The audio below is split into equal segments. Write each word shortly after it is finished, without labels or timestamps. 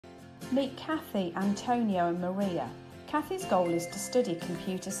Meet Kathy, Antonio and Maria. Kathy's goal is to study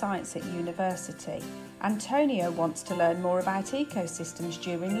computer science at university. Antonio wants to learn more about ecosystems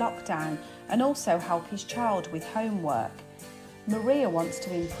during lockdown and also help his child with homework. Maria wants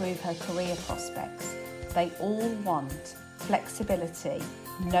to improve her career prospects. They all want flexibility,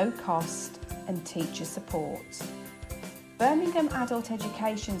 no cost and teacher support. Birmingham Adult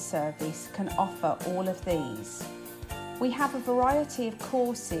Education Service can offer all of these. We have a variety of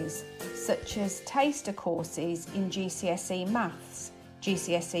courses such as taster courses in GCSE Maths,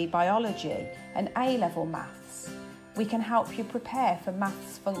 GCSE Biology and A-Level Maths. We can help you prepare for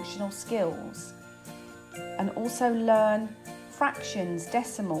Maths functional skills and also learn fractions,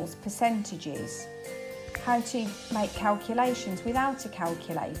 decimals, percentages, how to make calculations without a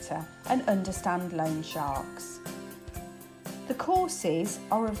calculator and understand loan sharks. The courses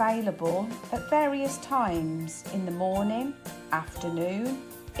are available at various times in the morning, afternoon,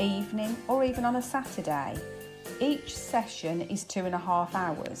 evening or even on a Saturday. Each session is 2.5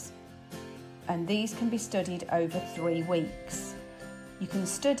 hours and these can be studied over 3 weeks. You can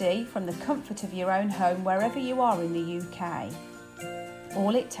study from the comfort of your own home wherever you are in the UK.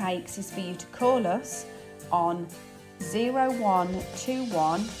 All it takes is for you to call us on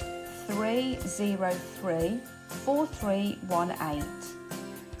 0121 303 4318.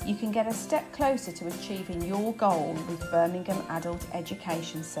 You can get a step closer to achieving your goal with Birmingham Adult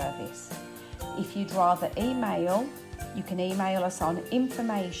Education Service. If you'd rather email, you can email us on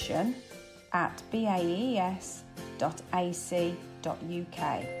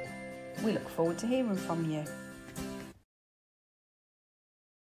information@baes.ac.uk. We look forward to hearing from you.